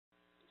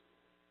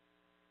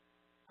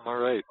All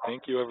right,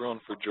 thank you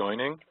everyone for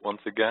joining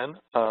once again.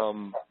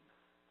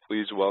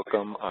 Please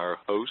welcome our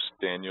host,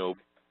 Daniel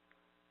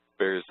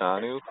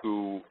Berezeanu,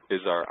 who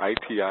is our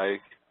ITI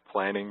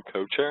Planning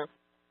Co-Chair,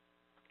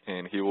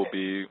 and he will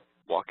be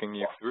walking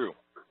you through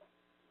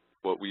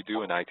what we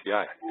do in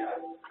ITI.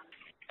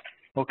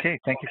 Okay,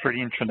 thank you for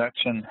the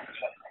introduction.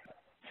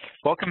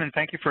 Welcome and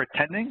thank you for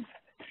attending.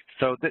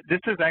 So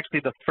this is actually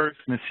the first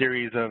in a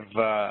series of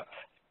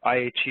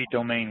IHE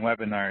domain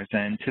webinars,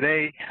 and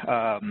today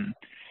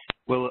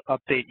we'll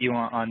update you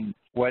on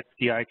what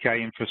the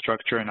ITI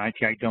infrastructure and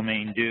ITI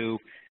domain do,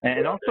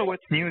 and also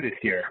what's new this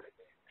year.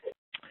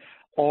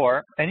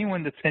 Or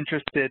anyone that's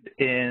interested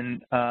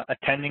in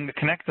attending the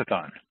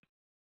Connectathon.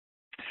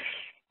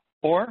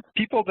 Or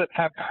people that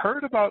have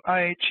heard about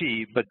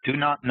IHE but do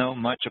not know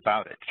much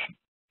about it.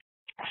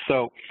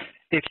 So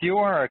if you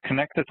are a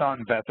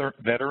Connectathon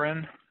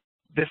veteran,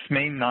 this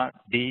may not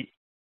be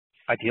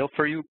ideal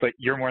for you, but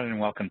you're more than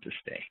welcome to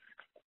stay.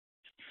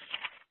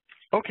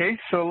 Okay,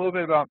 so a little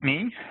bit about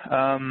me.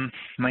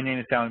 My name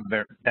is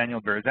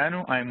Daniel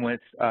Berezeanu. I'm with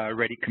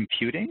Ready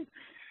Computing.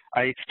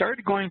 I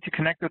started going to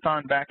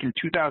Connectathon back in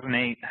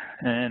 2008,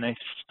 and I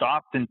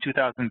stopped in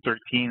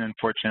 2013.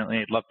 Unfortunately,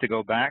 I'd love to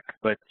go back,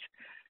 but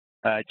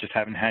I just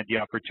haven't had the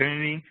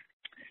opportunity.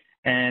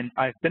 And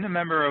I've been a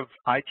member of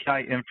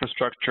ITI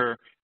Infrastructure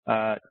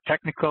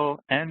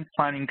Technical and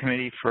Planning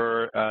Committee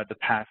for the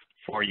past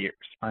 4 years.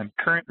 I'm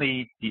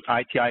currently the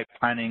ITI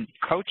Planning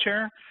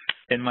Co-Chair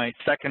in my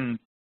second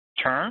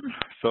term,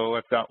 so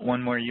I've got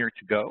 1 more year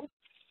to go.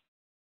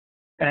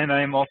 And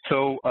I'm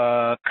also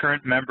a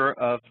current member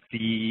of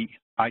the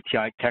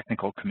ITI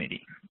Technical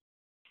Committee.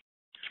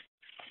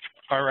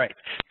 All right.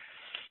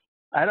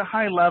 At a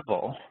high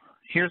level,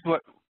 here's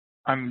what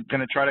I'm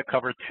going to try to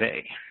cover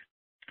today.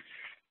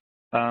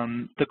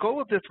 The goal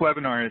of this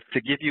webinar is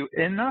to give you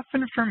enough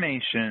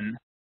information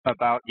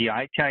about the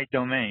ITI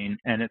domain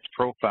and its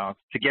profiles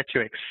to get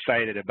you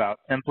excited about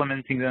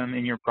implementing them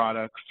in your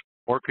products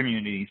or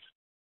communities,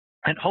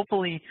 and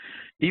hopefully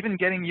even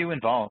getting you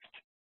involved.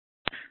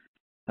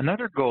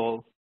 Another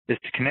goal is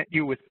to connect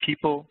you with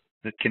people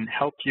that can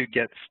help you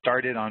get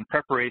started on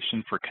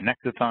preparation for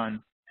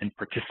Connectathon and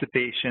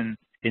participation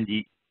in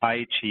the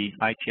IHE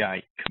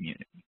ITI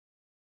community.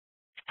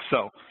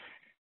 So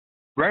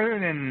rather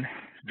than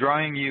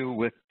drawing you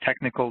with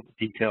technical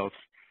details,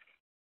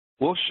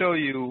 we'll show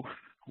you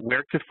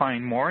where to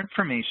find more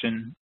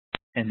information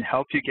and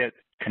help you get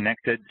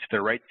connected to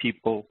the right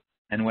people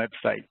and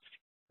websites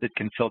that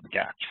can fill the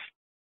gaps.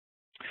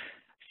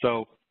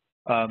 So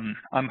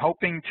I'm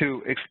hoping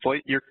to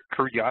exploit your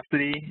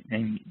curiosity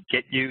and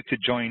get you to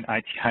join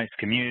ITI's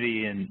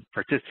community and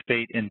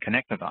participate in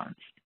Connectathons.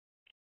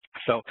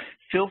 So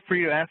feel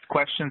free to ask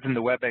questions in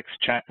the WebEx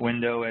chat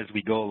window as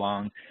we go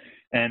along,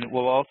 and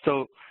we'll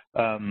also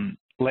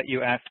let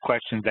you ask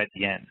questions at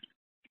the end.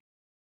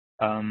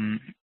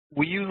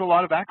 We use a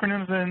lot of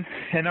acronyms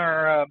in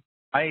our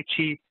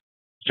IHE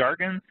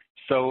jargon,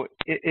 so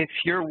if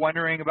you're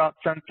wondering about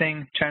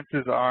something,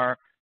 chances are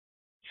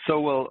so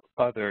will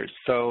others.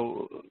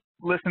 So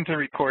listen to the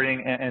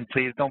recording and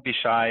please don't be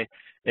shy.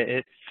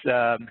 It's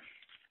a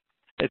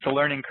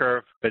learning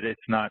curve, but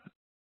it's not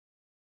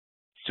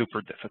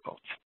super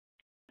difficult.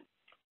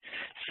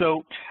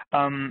 So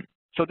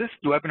this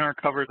webinar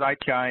covers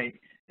ITI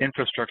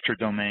infrastructure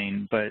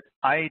domain, but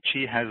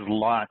IHE has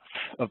lots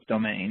of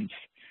domains.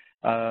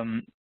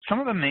 Some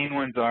of the main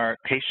ones are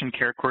patient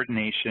care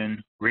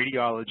coordination,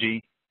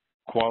 radiology,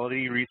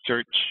 quality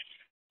research,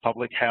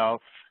 public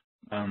health,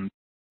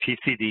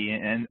 PCD,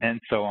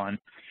 and so on.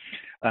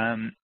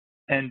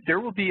 And there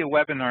will be a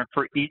webinar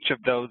for each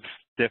of those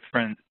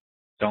different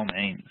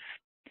domains.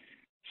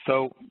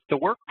 So the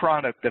work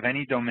product of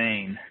any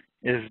domain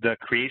is the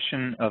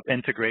creation of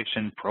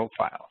integration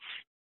profiles,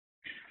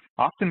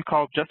 often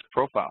called just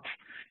profiles.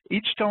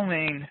 Each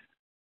domain's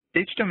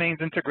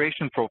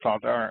integration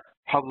profiles are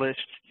published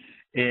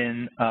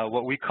in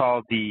what we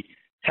call the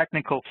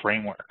technical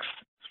frameworks.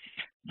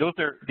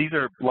 These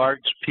are large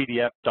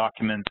PDF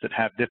documents that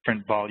have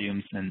different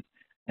volumes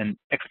and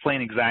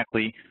explain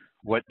exactly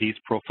what these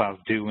profiles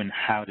do and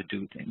how to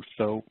do things.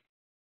 So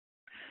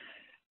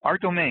our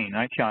domain,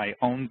 ITI,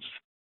 owns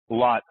a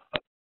lot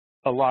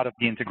of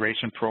the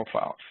integration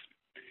profiles.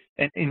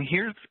 And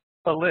here's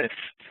a list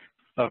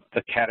of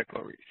the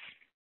categories.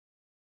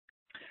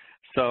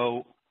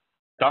 So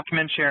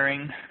document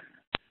sharing,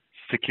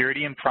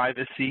 security and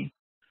privacy,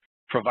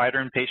 provider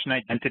and patient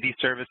identity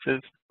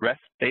services,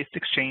 REST-based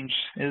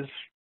exchanges,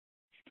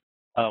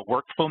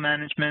 workflow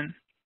management,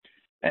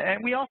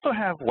 and we also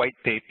have white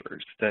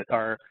papers that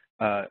are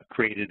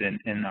created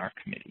in our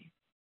committee.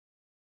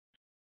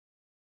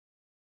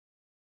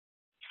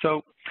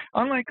 So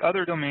unlike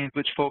other domains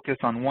which focus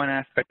on one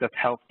aspect of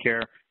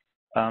healthcare,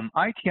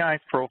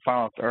 ITI's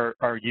profiles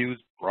are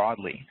used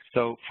broadly.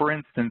 So for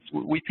instance,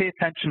 we pay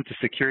attention to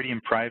security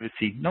and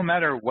privacy no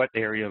matter what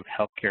area of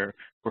healthcare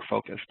we're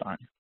focused on.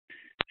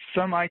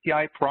 Some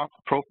ITI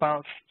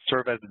profiles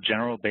serve as a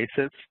general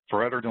basis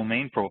for other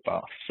domain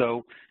profiles.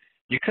 So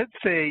you could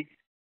say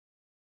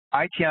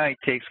ITI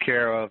takes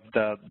care of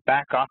the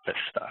back office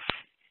stuff.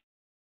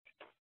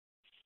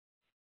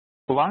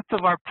 Lots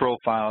of our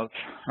profiles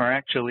are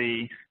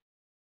actually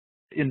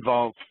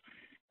involve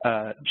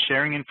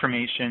sharing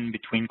information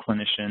between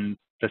clinicians,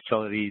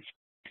 facilities,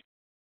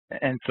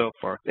 and so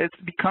forth. It's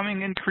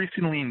becoming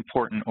increasingly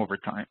important over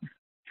time.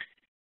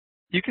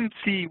 You can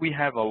see we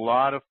have a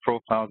lot of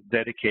profiles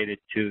dedicated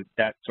to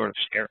that sort of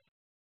sharing.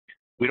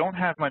 We don't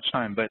have much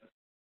time, but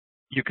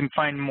you can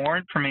find more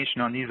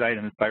information on these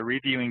items by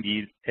reviewing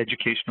these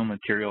educational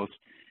materials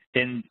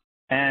and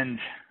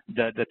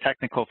the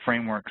technical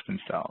frameworks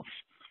themselves.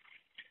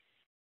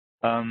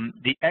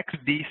 The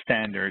XD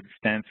standard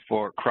stands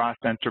for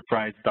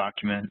Cross-Enterprise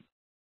Document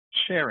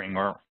Sharing,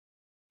 or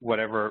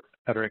whatever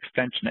other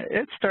extension.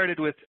 It started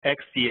with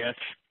XDS.B,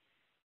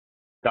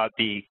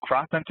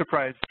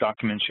 Cross-Enterprise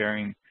Document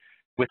Sharing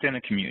within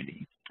a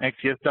community.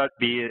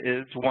 XDS.B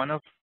is one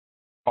of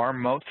our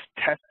most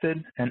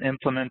tested and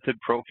implemented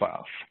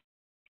profiles.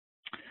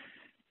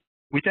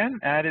 We then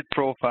added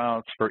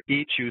profiles for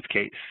each use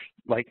case,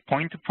 like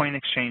point-to-point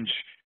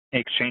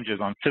exchanges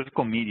on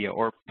physical media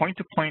or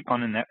point-to-point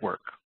on a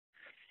network,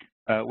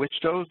 which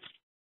those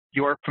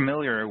you are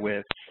familiar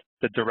with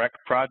the Direct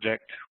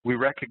project, we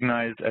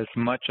recognize as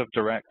much of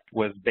Direct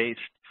was based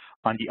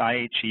on the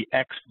IHE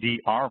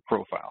XDR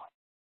profile.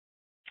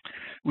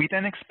 We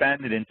then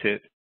expanded into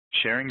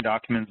sharing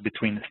documents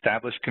between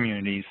established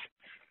communities,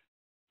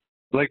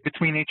 like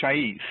between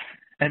IHEs,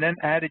 and then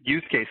added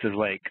use cases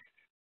like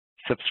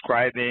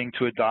subscribing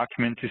to a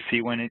document to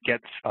see when it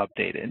gets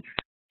updated.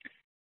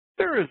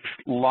 There is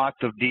lots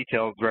of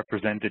details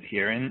represented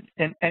here, and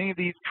any of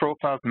these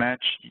profiles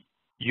match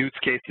use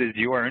cases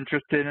you are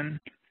interested in.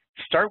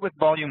 Start with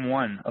volume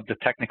 1 of the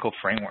technical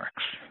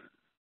frameworks.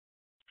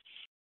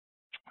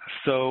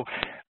 So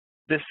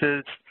this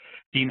is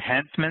the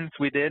enhancements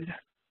we did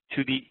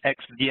to the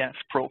XDS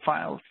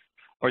profiles,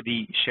 or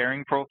the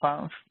sharing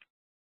profiles.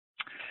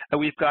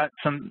 We've got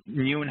some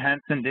new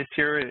enhancement this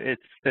year.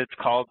 It's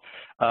called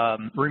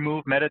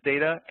Remove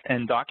Metadata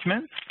and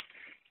Documents.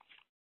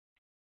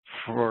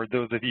 For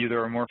those of you that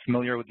are more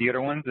familiar with the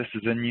other ones, this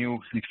is a new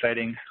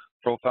exciting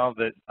profile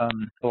that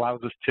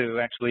allows us to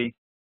actually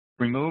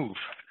remove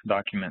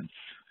documents.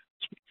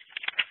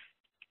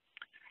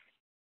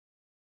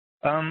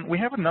 We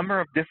have a number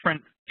of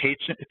different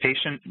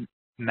patient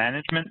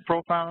management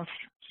profiles.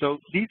 So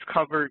these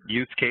cover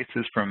use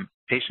cases from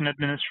patient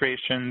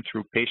administration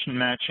through patient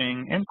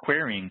matching and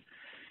querying.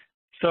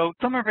 So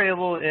some are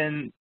available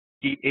in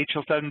the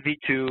HL7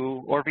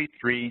 V2 or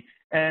V3,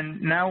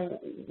 and now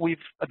we've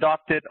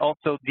adopted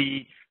also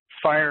the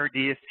FHIR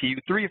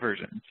DSTU3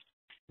 versions.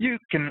 You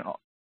can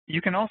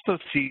also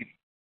see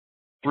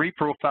 3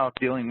 profiles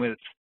dealing with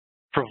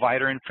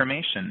provider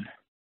information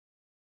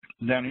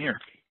down here.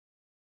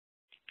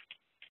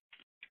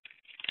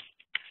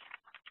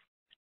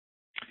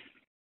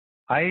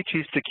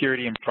 IHE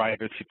security and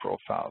privacy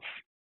profiles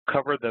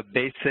cover the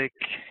basic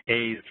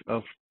A's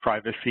of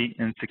privacy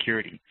and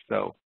security.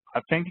 So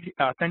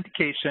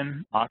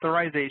authentication,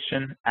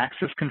 authorization,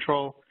 access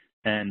control,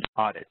 and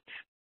audit.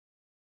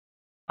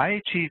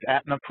 IHE's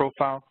ATNA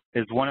profile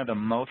is one of the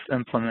most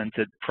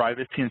implemented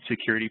privacy and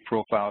security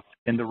profiles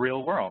in the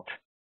real world.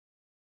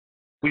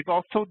 We've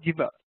also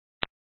developed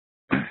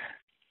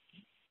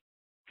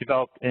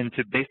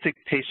into basic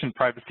patient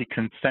privacy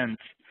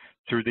consents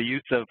through the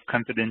use of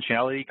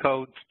confidentiality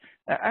codes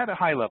at a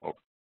high level.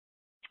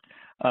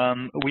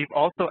 We've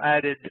also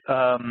added,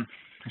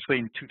 actually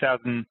in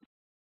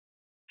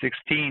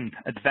 2016,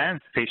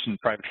 advanced patient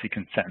privacy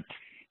consent.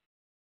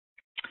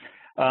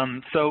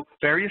 So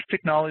various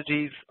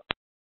technologies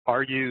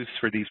are used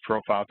for these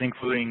profiles,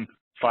 including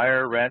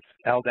FHIR, REST,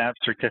 LDAP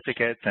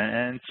certificates,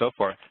 and so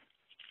forth.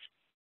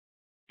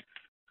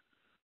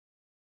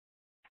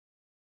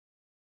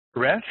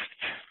 REST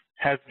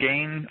has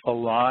gained a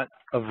lot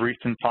of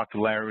recent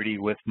popularity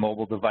with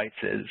mobile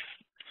devices.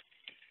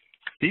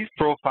 These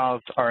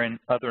profiles are in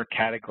other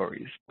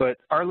categories, but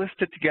are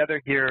listed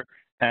together here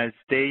as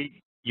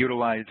they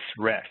utilize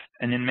REST.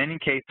 And in many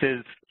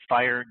cases,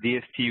 FHIR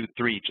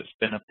DSTU3 just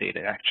been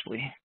updated,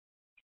 actually.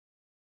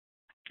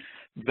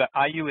 The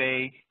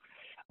IUA,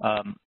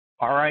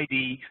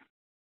 RID,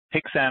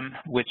 PIXM,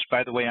 which,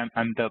 by the way,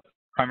 I'm the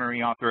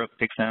primary author of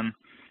PIXM,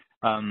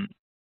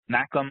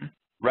 NACM,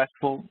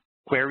 RESTful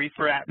Query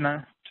for ATNA,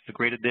 which is a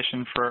great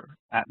addition for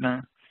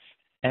ATNA,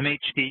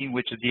 MHD,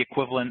 which is the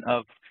equivalent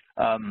of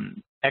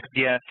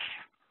XDS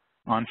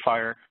on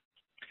FHIR,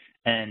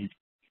 and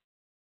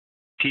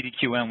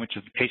PDQM, which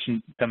is the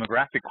patient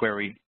demographic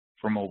query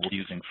for mobile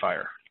using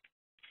FHIR.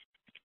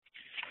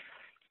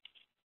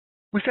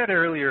 We said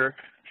earlier,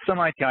 some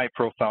ITI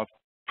profiles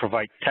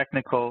provide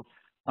technical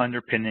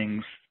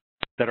underpinnings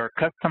that are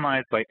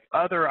customized by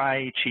other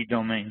IHE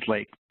domains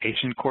like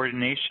patient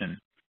coordination,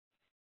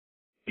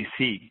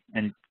 AC,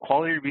 and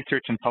quality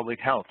research and public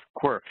health,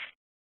 QUIRF.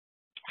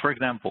 For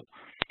example,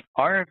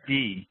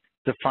 RFD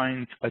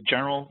defines a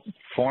general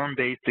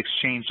form-based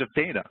exchange of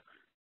data,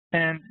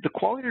 and the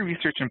quality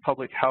research and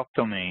public health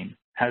domain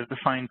has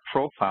defined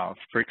profiles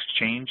for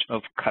exchange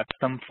of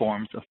custom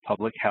forms of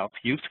public health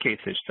use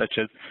cases, such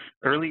as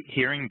early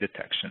hearing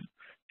detection,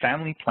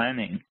 family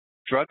planning,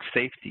 drug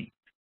safety,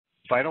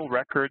 vital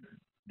record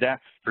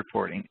death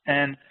reporting,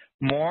 and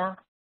more,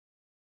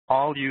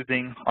 all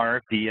using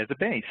RFD as a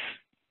base.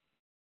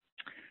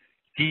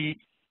 The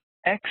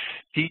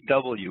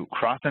XDW,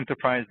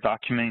 Cross-Enterprise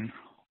Document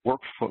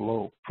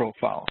Workflow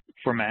Profile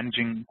for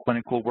managing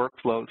clinical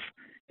workflows,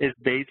 is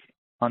based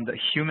on the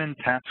Human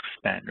Task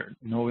Standard,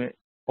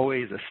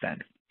 OASA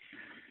standard.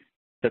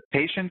 The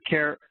Patient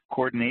Care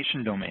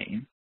Coordination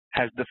domain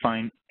has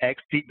defined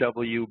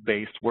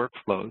XDW-based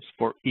workflows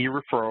for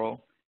e-referral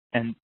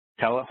and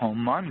telehome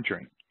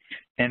monitoring,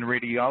 and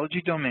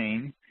Radiology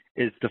domain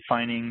is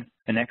defining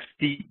an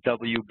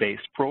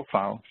XDW-based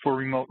profile for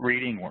remote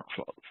reading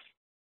workflows.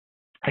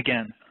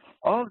 Again,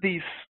 all of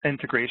these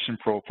integration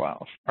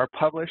profiles are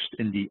published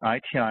in the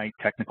ITI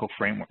technical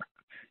framework.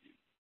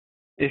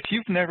 If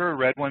you've never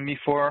read one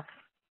before,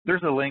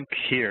 there's a link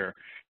here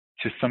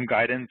to some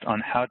guidance on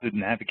how to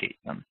navigate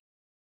them.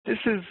 This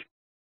is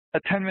a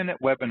 10-minute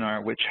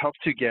webinar which helps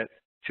you get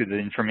to the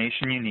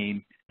information you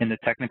need in the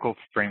technical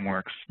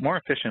frameworks more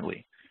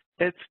efficiently.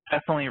 It's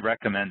definitely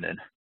recommended.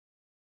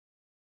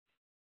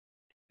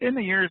 In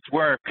the year's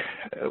work,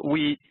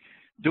 we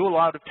do a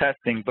lot of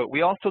testing, but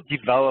we also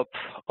develop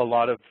a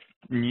lot of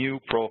new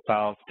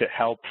profiles to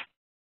help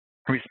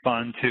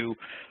respond to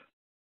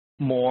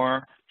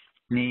more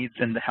needs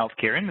in the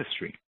healthcare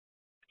industry.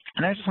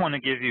 And I just want to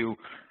give you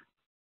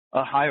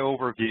a high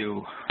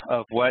overview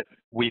of what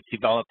we've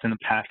developed in the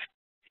past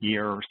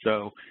year or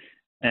so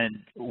and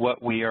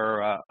what we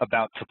are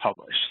about to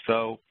publish.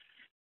 So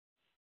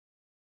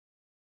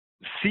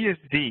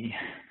CSD,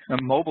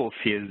 a mobile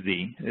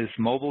CSD, is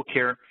Mobile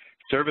Care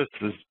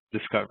Services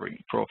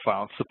Discovery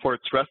Profile,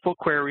 supports RESTful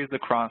queries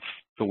across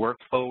the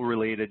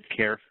workflow-related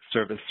care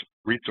service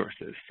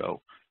resources.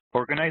 So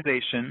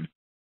organization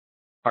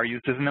are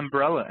used as an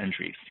umbrella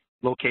entries.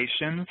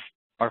 Locations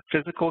are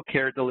physical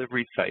care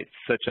delivery sites,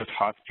 such as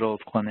hospitals,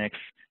 clinics,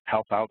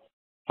 health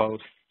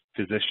outposts,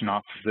 physician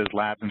offices,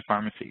 labs, and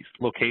pharmacies.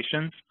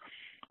 Locations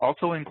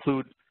also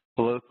include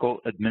political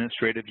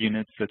administrative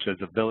units, such as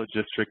a village,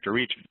 district, or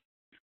region.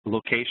 The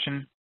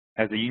location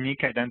has a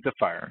unique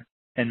identifier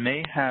and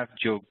may have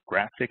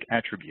geographic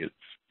attributes,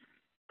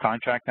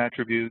 contract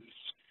attributes,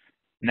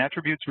 and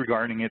attributes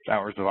regarding its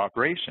hours of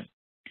operation.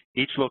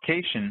 Each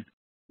location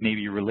may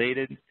be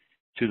related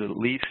to at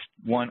least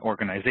one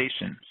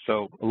organization.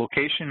 So a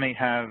location may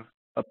have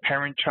a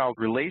parent-child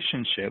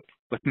relationship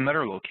with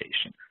another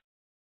location.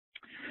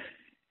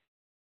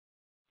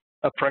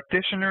 A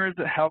practitioner is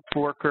a health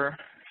worker,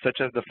 such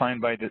as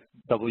defined by the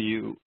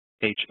WHO.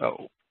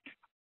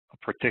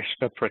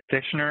 A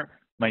practitioner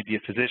might be a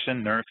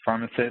physician, nurse,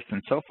 pharmacist,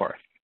 and so forth.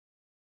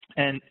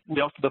 And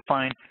we also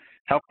define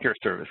healthcare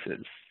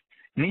services.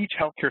 And each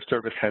healthcare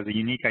service has a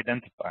unique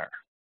identifier,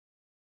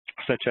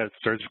 such as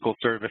surgical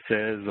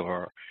services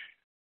or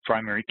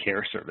primary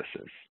care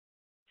services.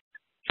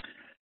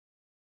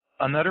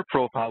 Another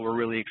profile we're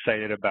really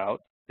excited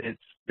about,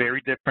 it's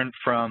very different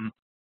from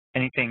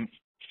anything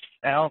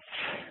else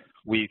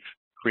we've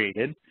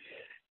created,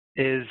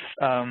 is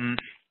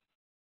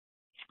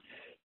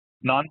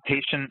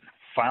non-patient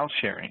file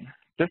sharing.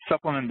 This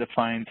supplement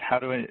defines how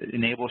to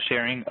enable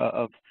sharing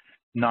of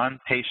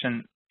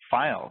non-patient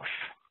files.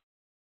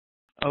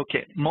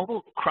 Okay,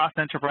 mobile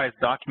cross-enterprise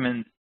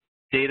document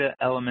data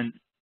element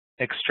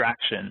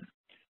extraction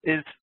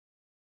is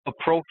a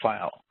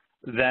profile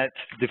that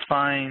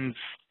defines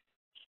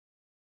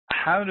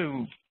how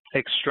to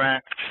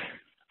extract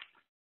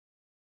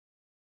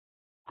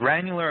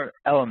granular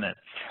elements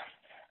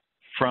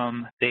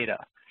from data.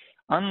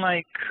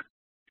 Unlike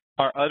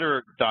our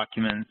other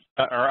documents,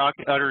 our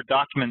other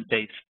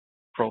document-based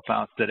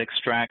profiles that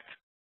extract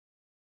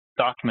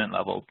document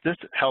level, this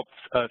helps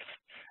us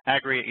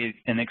aggregate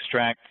and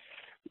extract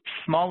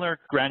smaller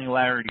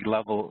granularity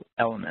level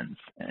elements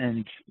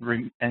and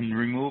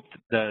remove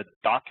the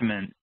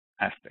document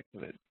aspect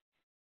of it.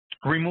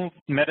 Remove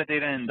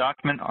metadata in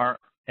document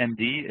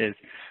RMD is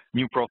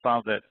new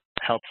profile that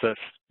helps us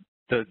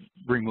to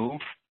remove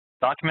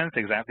documents,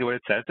 exactly what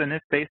it says, and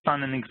it's based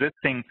on an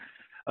existing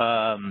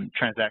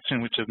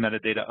transaction, which is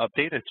metadata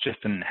update. It's just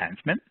an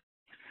enhancement.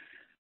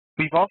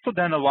 We've also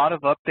done a lot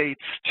of updates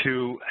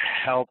to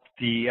help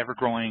the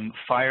ever-growing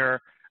FHIR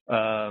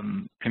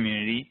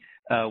community.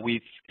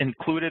 We've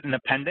included an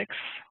appendix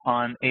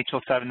on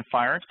HL7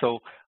 FHIR, so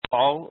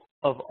all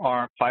of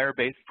our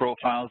FHIR-based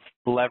profiles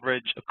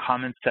leverage a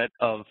common set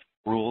of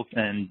rules,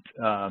 and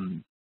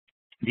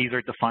these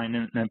are defined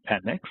in an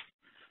appendix.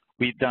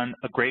 We've done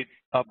a great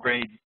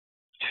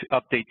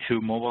update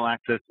to mobile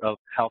access of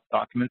health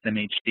documents,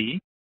 MHD,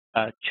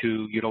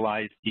 to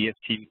utilize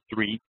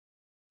DST3,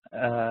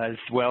 as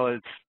well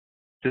as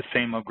the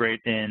same upgrade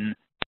in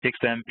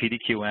DIXM,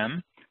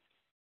 PDQM.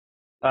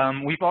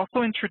 We've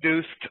also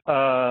introduced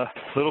a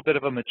little bit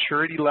of a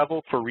maturity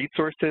level for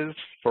resources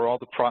for all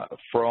the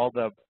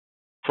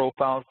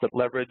profiles that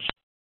leverage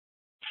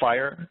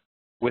FHIR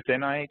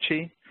within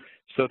IHE,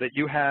 so that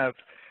you have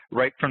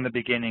right from the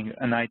beginning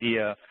an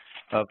idea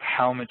of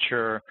how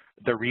mature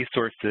the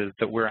resources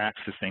that we're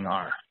accessing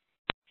are.